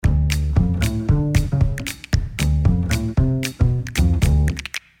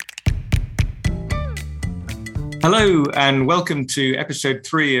Hello, and welcome to episode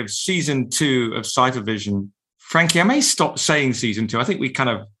 3 of season 2 of CypherVision. Frankie, I may stop saying season 2. I think we kind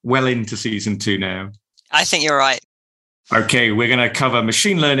of well into season 2 now. I think you're right. Okay, we're going to cover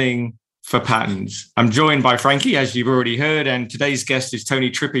machine learning for patents. I'm joined by Frankie, as you've already heard, and today's guest is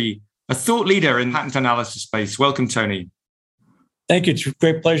Tony Trippi, a thought leader in patent analysis space. Welcome, Tony. Thank you. It's a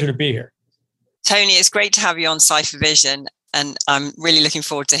great pleasure to be here. Tony, it's great to have you on CypherVision, and I'm really looking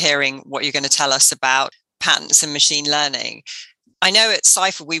forward to hearing what you're going to tell us about patents and machine learning. I know at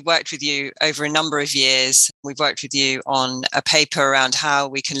Cypher, we've worked with you over a number of years. We've worked with you on a paper around how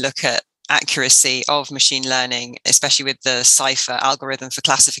we can look at accuracy of machine learning, especially with the Cypher algorithm for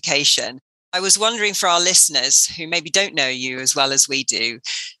classification. I was wondering for our listeners who maybe don't know you as well as we do,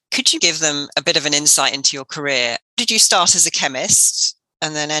 could you give them a bit of an insight into your career? Did you start as a chemist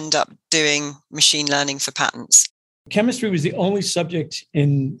and then end up doing machine learning for patents? Chemistry was the only subject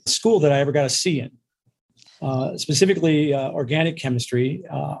in school that I ever got a C in. Specifically organic chemistry.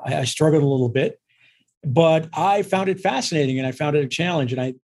 I struggled a little bit, but I found it fascinating and I found it a challenge.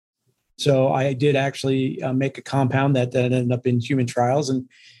 So I did actually make a compound that ended up in human trials and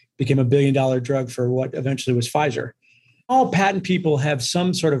became a $1 billion drug for what eventually was Pfizer. All patent people have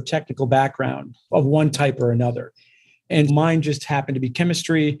some sort of technical background of one type or another. And mine just happened to be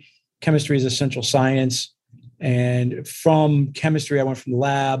chemistry. Chemistry is essential science. And from chemistry, I went from the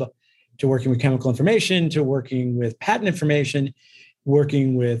lab to working with chemical information, to working with patent information,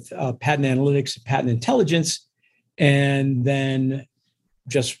 working with patent analytics, patent intelligence. And then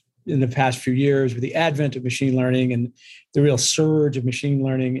just in the past few years, with the advent of machine learning and the real surge of machine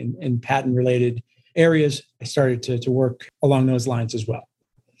learning in patent-related areas, I started to work along those lines as well.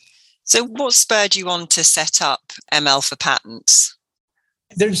 So what spurred you on to set up ML for patents?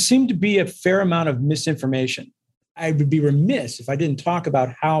 There seemed to be a fair amount of misinformation. I would be remiss if I didn't talk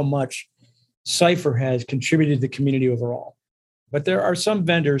about how much Cypher has contributed to the community overall. But there are some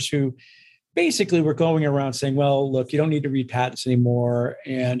vendors who basically were going around saying, well, look, you don't need to read patents anymore.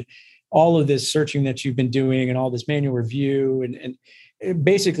 And all of this searching that you've been doing and all this manual review and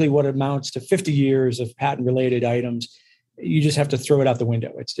basically what amounts to 50 years of patent-related items, you just have to throw it out the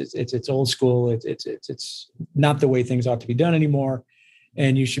window. It's old school. It's not the way things ought to be done anymore.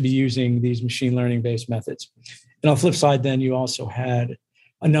 And you should be using these machine learning-based methods. And on the flip side, then you also had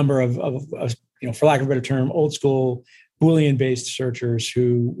a number of for lack of a better term, old school Boolean-based searchers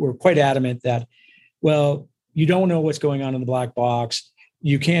who were quite adamant that, well, you don't know what's going on in the black box.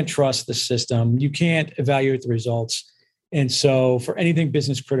 You can't trust the system. You can't evaluate the results. And so for anything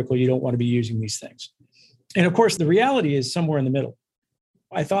business critical, you don't want to be using these things. And of course, the reality is somewhere in the middle.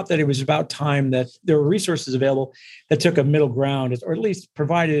 I thought that it was about time that there were resources available that took a middle ground, or at least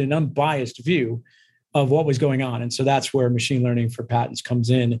provided an unbiased view of what was going on. And so that's where machine learning for patents comes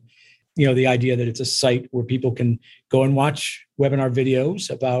in. The idea that it's a site where people can go and watch webinar videos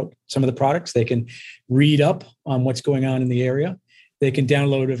about some of the products. They can read up on what's going on in the area. They can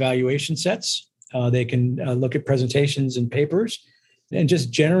download evaluation sets. They can look at presentations and papers and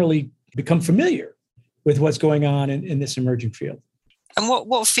just generally become familiar with what's going on in this emerging field. And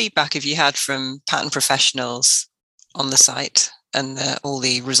what feedback have you had from patent professionals on the site and all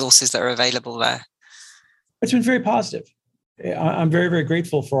the resources that are available there? It's been very positive. I'm very, very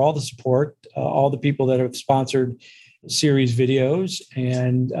grateful for all the support, all the people that have sponsored series videos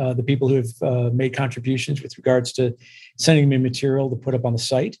and the people who have made contributions with regards to sending me material to put up on the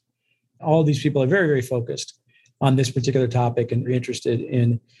site. All these people are very, very focused on this particular topic and interested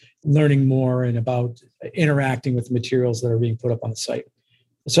in learning more and about interacting with the materials that are being put up on the site.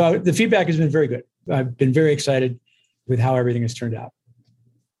 So the feedback has been very good. I've been very excited with how everything has turned out.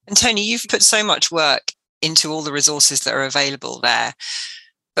 And Tony, you've put so much work into all the resources that are available there.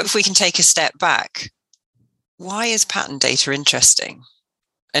 But if we can take a step back, why is patent data interesting?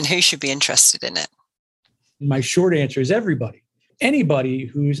 And who should be interested in it? My short answer is everybody. Anybody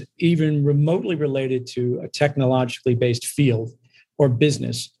who's even remotely related to a technologically based field or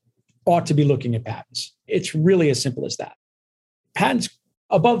business ought to be looking at patents. It's really as simple as that. Patents,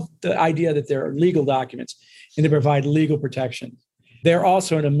 above the idea that they're legal documents and they provide legal protection, they're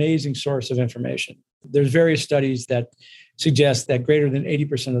also an amazing source of information. There's various studies that suggest that greater than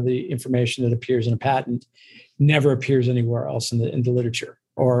 80% of the information that appears in a patent never appears anywhere else in the literature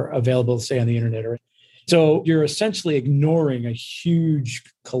or available, say, on the internet. So you're essentially ignoring a huge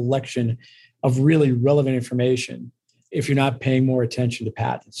collection of really relevant information if you're not paying more attention to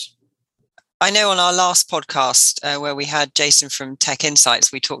patents. I know on our last podcast where we had Jason from Tech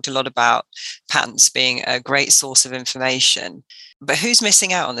Insights, we talked a lot about patents being a great source of information. But who's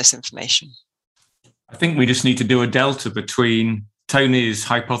missing out on this information? I think we just need to do a delta between Tony's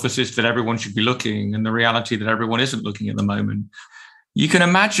hypothesis that everyone should be looking and the reality that everyone isn't looking at the moment. You can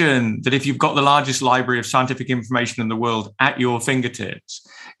imagine that if you've got the largest library of scientific information in the world at your fingertips,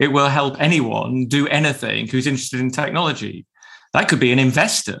 it will help anyone do anything who's interested in technology. That could be an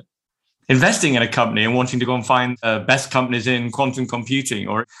investor investing in a company and wanting to go and find best companies in quantum computing,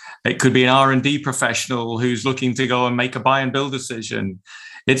 or it could be an R&D professional who's looking to go and make a buy and build decision.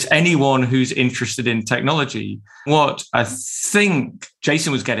 It's anyone who's interested in technology. What I think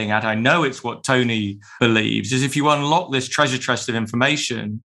Jason was getting at, I know it's what Tony believes, is if you unlock this treasure chest of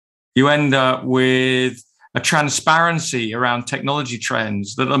information, you end up with a transparency around technology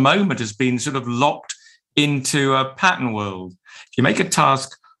trends that at the moment has been sort of locked into a pattern world. If you make a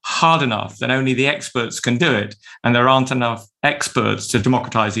task hard enough, then only the experts can do it, and there aren't enough experts to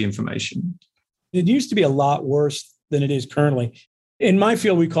democratize the information. It used to be a lot worse than it is currently. In my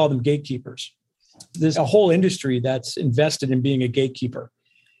field, we call them gatekeepers. There's a whole industry that's invested in being a gatekeeper,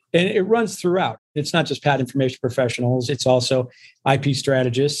 and it runs throughout. It's not just patent information professionals, it's also IP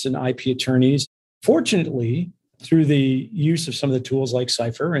strategists and IP attorneys. Fortunately, through the use of some of the tools like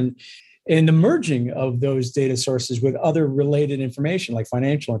Cypher and the merging of those data sources with other related information like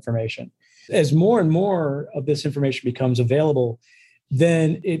financial information, as more and more of this information becomes available,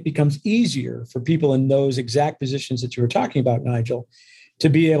 then it becomes easier for people in those exact positions that you were talking about, Nigel, to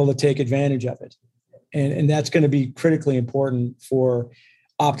be able to take advantage of it. And that's going to be critically important for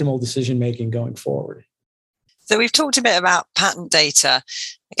optimal decision-making going forward. So we've talked a bit about patent data.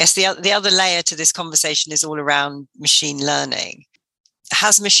 I guess the other layer to this conversation is all around machine learning.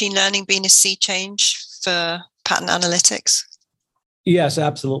 Has machine learning been a sea change for patent analytics? Yes,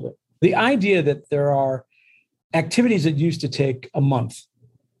 absolutely. The idea that there are activities that used to take a month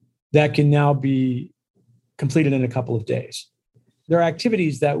that can now be completed in a couple of days. There are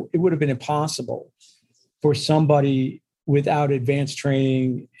activities that it would have been impossible for somebody without advanced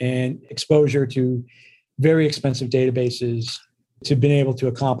training and exposure to very expensive databases to been able to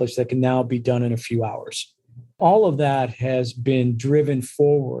accomplish that can now be done in a few hours. All of that has been driven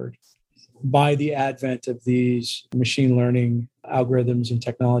forward by the advent of these machine learning algorithms and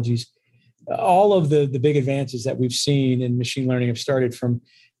technologies. All of the big advances that we've seen in machine learning have started from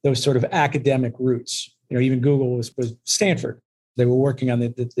those sort of academic roots. Even Google was Stanford. They were working on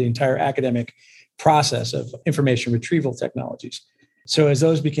the entire academic process of information retrieval technologies. So as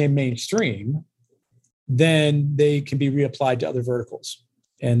those became mainstream, then they can be reapplied to other verticals.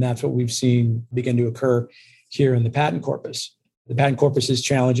 And that's what we've seen begin to occur here in the patent corpus. The patent corpus is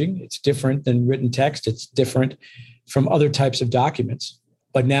challenging. It's different than written text. It's different from other types of documents.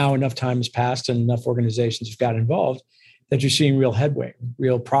 But now enough time has passed and enough organizations have got involved that you're seeing real headway,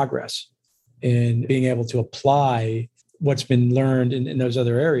 real progress in being able to apply what's been learned in those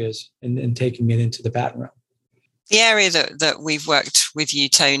other areas and taking it into the patent realm. The area that we've worked with you,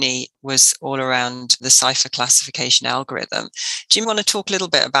 Tony, was all around the Cypher classification algorithm. Do you want to talk a little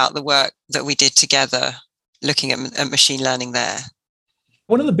bit about the work that we did together looking at machine learning there?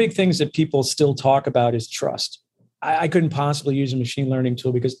 One of the big things that people still talk about is trust. I couldn't possibly use a machine learning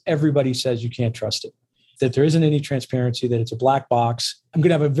tool because everybody says you can't trust it, that there isn't any transparency, that it's a black box. I'm going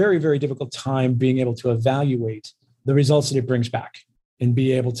to have a very, very difficult time being able to evaluate the results that it brings back and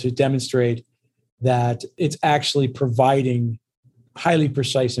be able to demonstrate that it's actually providing highly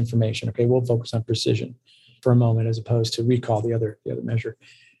precise information. Okay, we'll focus on precision for a moment as opposed to recall, the other measure.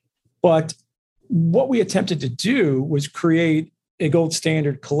 But what we attempted to do was create a gold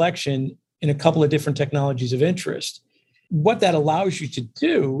standard collection in a couple of different technologies of interest. What that allows you to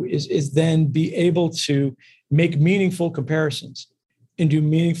do is then be able to make meaningful comparisons and do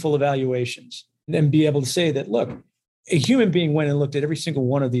meaningful evaluations and then be able to say that, look, a human being went and looked at every single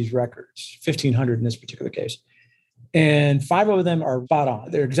one of these records, 1,500 in this particular case, and 5 of them are spot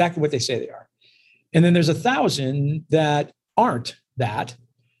on. They're exactly what they say they are. And then there's 1,000 that aren't that,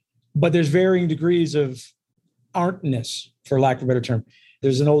 but there's varying degrees of aren'tness, for lack of a better term.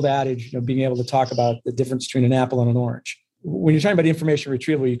 There's an old adage, being able to talk about the difference between an apple and an orange. When you're talking about information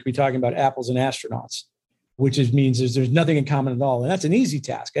retrieval, you could be talking about apples and astronauts, which means there's nothing in common at all. And that's an easy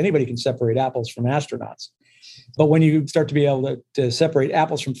task. Anybody can separate apples from astronauts. But when you start to be able to separate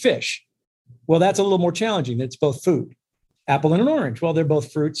apples from fish, well, that's a little more challenging. It's both food. Apple and an orange. Well, they're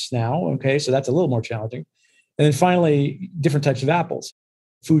both fruits now. Okay, so that's a little more challenging. And then finally, different types of apples,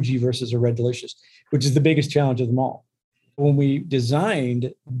 Fuji versus a Red Delicious, which is the biggest challenge of them all. When we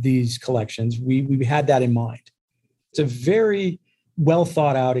designed these collections, we had that in mind. It's a very well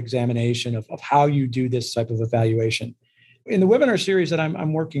thought out examination of how you do this type of evaluation. In the webinar series that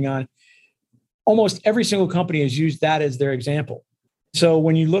I'm working on, almost every single company has used that as their example. So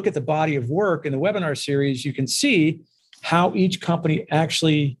when you look at the body of work in the webinar series, you can see how each company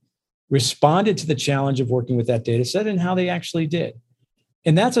actually responded to the challenge of working with that data set and how they actually did.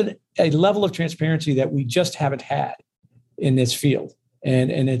 And that's a level of transparency that we just haven't had in this field.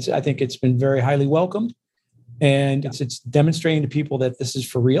 And I think it's been very highly welcomed. And it's demonstrating to people that this is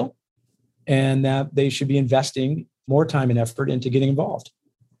for real and that they should be investing more time and effort into getting involved.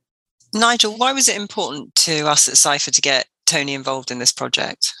 Nigel, why was it important to us at Cypher to get Tony involved in this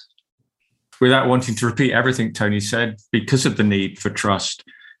project? Without wanting to repeat everything Tony said, because of the need for trust,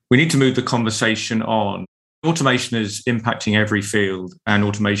 we need to move the conversation on. Automation is impacting every field, and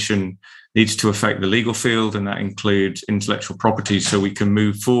automation needs to affect the legal field, and that includes intellectual property, so we can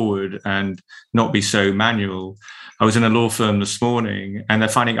move forward and not be so manual. I was in a law firm this morning, and they're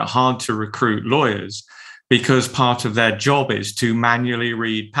finding it hard to recruit lawyers because part of their job is to manually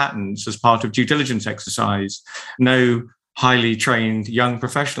read patents as part of due diligence exercise. No highly trained young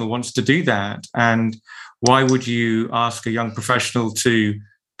professional wants to do that. And why would you ask a young professional to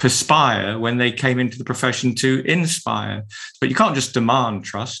perspire when they came into the profession to inspire? But you can't just demand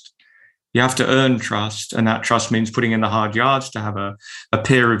trust. You have to earn trust. And that trust means putting in the hard yards, to have a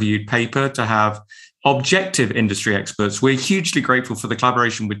peer-reviewed paper, to have objective industry experts. We're hugely grateful for the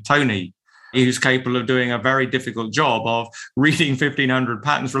collaboration with Tony, who's capable of doing a very difficult job of reading 1,500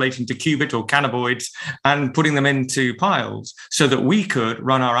 patents relating to qubit or cannabinoids and putting them into piles so that we could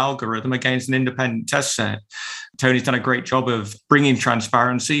run our algorithm against an independent test set. Tony's done a great job of bringing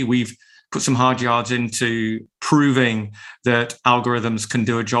transparency. We've put some hard yards into proving that algorithms can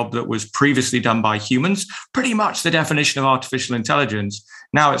do a job that was previously done by humans, pretty much the definition of artificial intelligence.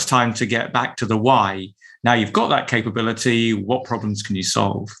 Now it's time to get back to the why. Now you've got that capability, what problems can you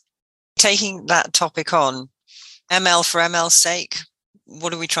solve? Taking that topic on, ML for ML's sake,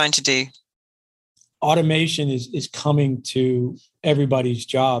 what are we trying to do? Automation is coming to everybody's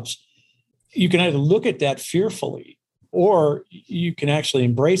jobs. You can either look at that fearfully, or you can actually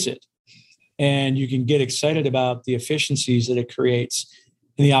embrace it. And you can get excited about the efficiencies that it creates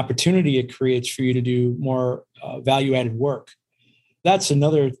and the opportunity it creates for you to do more value-added work. That's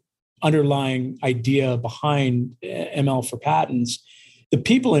another underlying idea behind ML for patents. The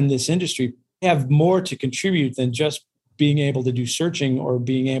people in this industry have more to contribute than just being able to do searching or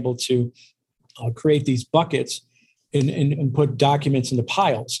being able to create these buckets and put documents into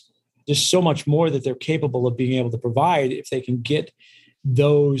piles. There's so much more that they're capable of being able to provide if they can get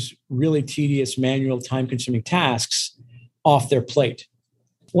those really tedious, manual, time-consuming tasks off their plate.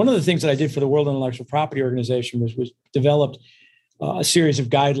 One of the things that I did for the World Intellectual Property Organization was developed a series of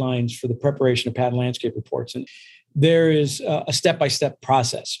guidelines for the preparation of patent landscape reports. And there is a step-by-step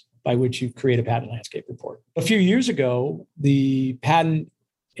process by which you create a patent landscape report. A few years ago, the patent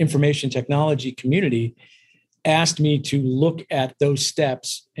information technology community asked me to look at those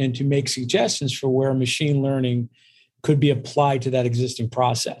steps and to make suggestions for where machine learning could be applied to that existing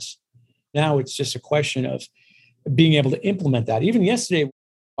process. Now it's just a question of being able to implement that. Even yesterday,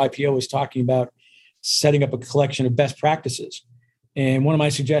 IPO was talking about setting up a collection of best practices. And one of my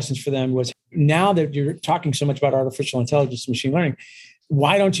suggestions for them was, now that you're talking so much about artificial intelligence and machine learning,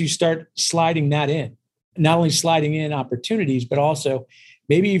 why don't you start sliding that in? Not only sliding in opportunities, but also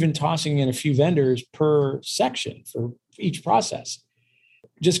maybe even tossing in a few vendors per section for each process.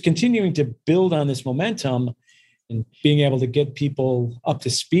 Just continuing to build on this momentum and being able to get people up to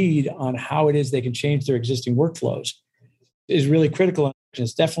speed on how it is they can change their existing workflows is really critical.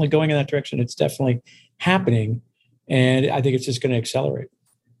 It's definitely going in that direction. It's definitely happening. And I think it's just going to accelerate.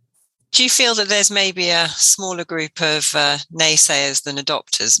 Do you feel that there's maybe a smaller group of naysayers than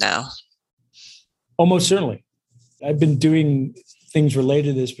adopters now? Almost certainly. I've been doing things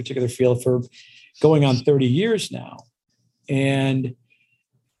related to this particular field for going on 30 years now. And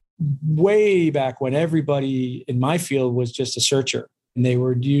way back when everybody in my field was just a searcher, and they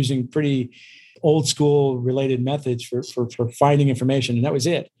were using pretty old school related methods for finding information, and that was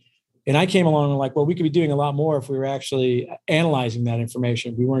it. And I came along and like, well, we could be doing a lot more if we were actually analyzing that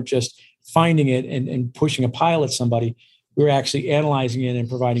information. We weren't just finding it and pushing a pile at somebody. We were actually analyzing it and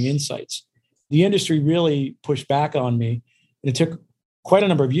providing insights. The industry really pushed back on me. And it took quite a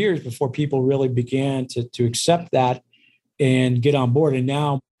number of years before people really began to accept that and get on board. And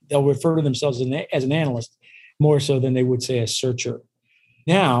now they'll refer to themselves as an analyst more so than they would say a searcher.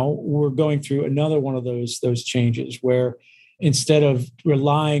 Now we're going through another one of those changes where instead of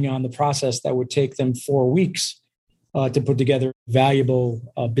relying on the process that would take them 4 weeks to put together valuable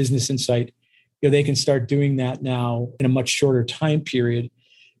business insight, they can start doing that now in a much shorter time period.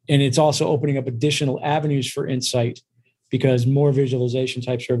 And it's also opening up additional avenues for insight because more visualization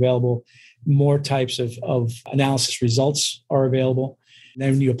types are available, more types of analysis results are available. And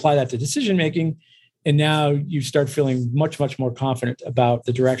then when you apply that to decision making, And now you start feeling much, much more confident about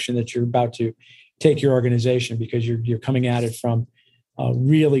the direction that you're about to take your organization, because you're coming at it from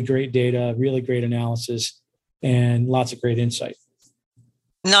really great data, really great analysis, and lots of great insight.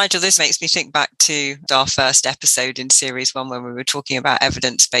 Nigel, this makes me think back to our first episode in Series 1 when we were talking about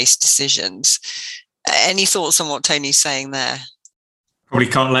evidence-based decisions. Any thoughts on what Tony's saying there? Probably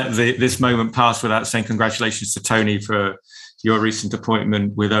can't let this moment pass without saying congratulations to Tony for your recent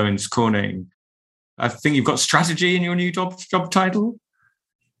appointment with Owens Corning. I think you've got strategy in your new job title.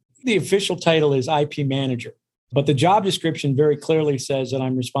 The official title is IP manager, but the job description very clearly says that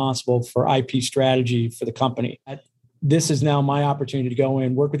I'm responsible for IP strategy for the company. This is now my opportunity to go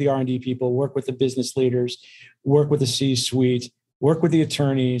in, work with the R&D people, work with the business leaders, work with the C-suite, work with the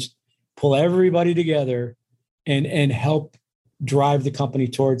attorneys, pull everybody together and help drive the company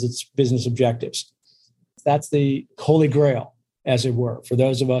towards its business objectives. That's the holy grail, as it were, for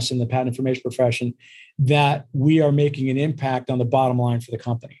those of us in the patent information profession, that we are making an impact on the bottom line for the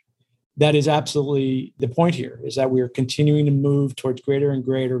company. That is absolutely the point here, is that we are continuing to move towards greater and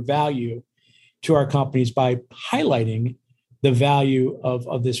greater value to our companies by highlighting the value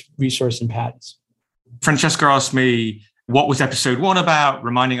of this resource and patents. Francesca asked me, what was episode 1 about?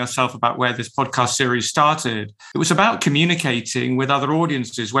 Reminding ourselves about where this podcast series started. It was about communicating with other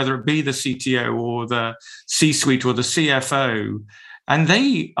audiences, whether it be the CTO or the C-suite or the CFO. And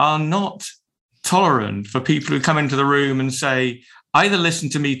they are not tolerant for people who come into the room and say, either listen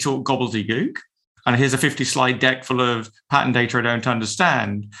to me talk gobbledygook, and here's a 50-slide deck full of patent data I don't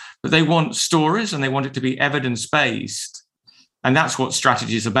understand, but they want stories and they want it to be evidence-based. And that's what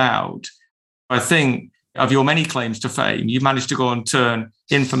strategy is about. I think of your many claims to fame, you've managed to go and turn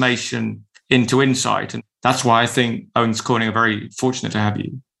information into insight. And that's why I think Owens Corning are very fortunate to have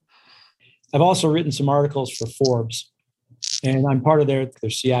you. I've also written some articles for Forbes, and I'm part of their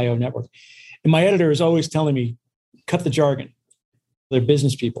CIO network. And my editor is always telling me, cut the jargon. They're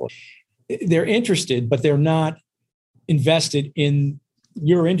business people. They're interested, but they're not invested in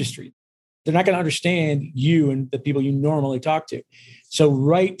your industry. They're not going to understand you and the people you normally talk to. So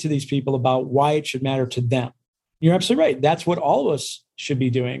write to these people about why it should matter to them. You're absolutely right. That's what all of us should be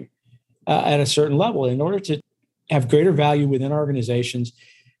doing at a certain level. In order to have greater value within organizations,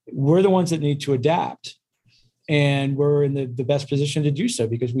 we're the ones that need to adapt. And we're in the best position to do so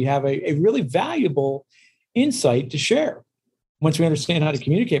because we have a really valuable insight to share. Once we understand how to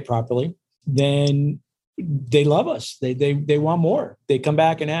communicate properly, then they love us. They want more. They come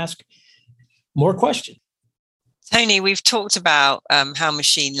back and ask more questions. Tony, we've talked about how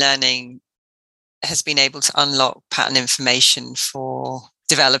machine learning has been able to unlock patent information for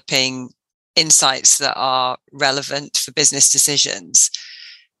developing insights that are relevant for business decisions.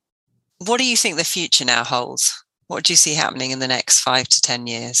 What do you think the future now holds? What do you see happening in the next 5 to 10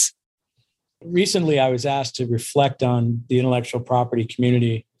 years? Recently, I was asked to reflect on the intellectual property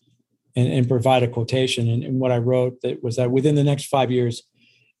community and provide a quotation. And what I wrote was that within the next 5 years,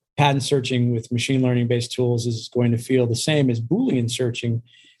 patent searching with machine learning-based tools is going to feel the same as Boolean searching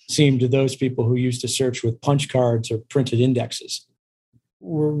seemed to those people who used to search with punch cards or printed indexes.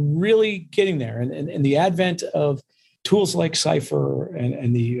 We're really getting there. And the advent of tools like Cypher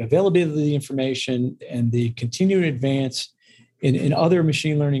and the availability of the information and the continued advance in other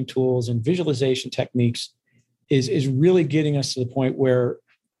machine learning tools and visualization techniques is really getting us to the point where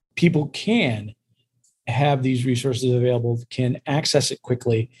people can have these resources available, can access it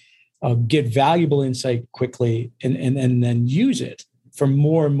quickly, get valuable insight quickly, and then use it for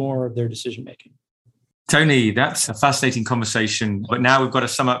more and more of their decision-making. Tony, that's a fascinating conversation. But now we've got to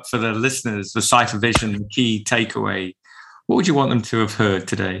sum up for the listeners, the Cypher Vision, the key takeaway. What would you want them to have heard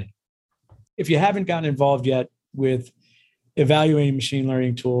today? If you haven't gotten involved yet with evaluating machine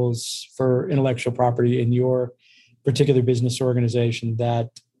learning tools for intellectual property in your particular business organization, that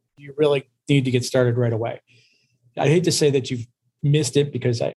you really need to get started right away. I'd hate to say that you've missed it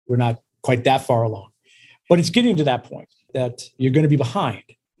because we're not quite that far along, but it's getting to that point that you're going to be behind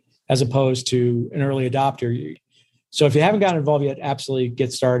as opposed to an early adopter. So if you haven't gotten involved yet, absolutely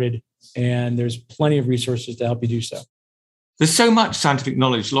get started. And there's plenty of resources to help you do so. There's so much scientific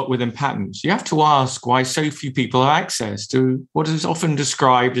knowledge locked within patents. You have to ask why so few people have access to what is often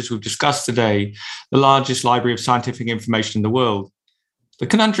described, as we've discussed today, the largest library of scientific information in the world. The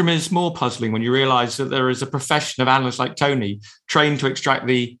conundrum is more puzzling when you realize that there is a profession of analysts like Tony trained to extract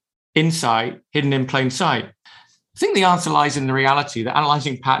the insight hidden in plain sight. I think the answer lies in the reality that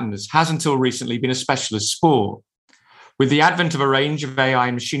analyzing patents has until recently been a specialist sport. With the advent of a range of AI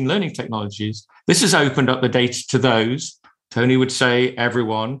and machine learning technologies, this has opened up the data to those, Tony would say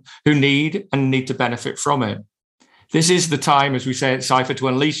everyone, who need to benefit from it. This is the time, as we say at Cypher, to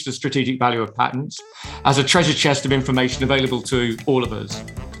unleash the strategic value of patents as a treasure chest of information available to all of us.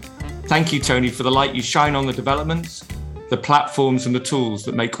 Thank you, Tony, for the light you shine on the developments, the platforms and the tools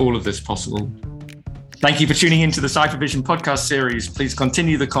that make all of this possible. Thank you for tuning into the CypherVision podcast series. Please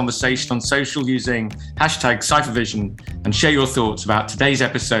continue the conversation on social using #CypherVision and share your thoughts about today's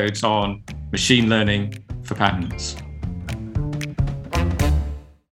episodes on machine learning for patents.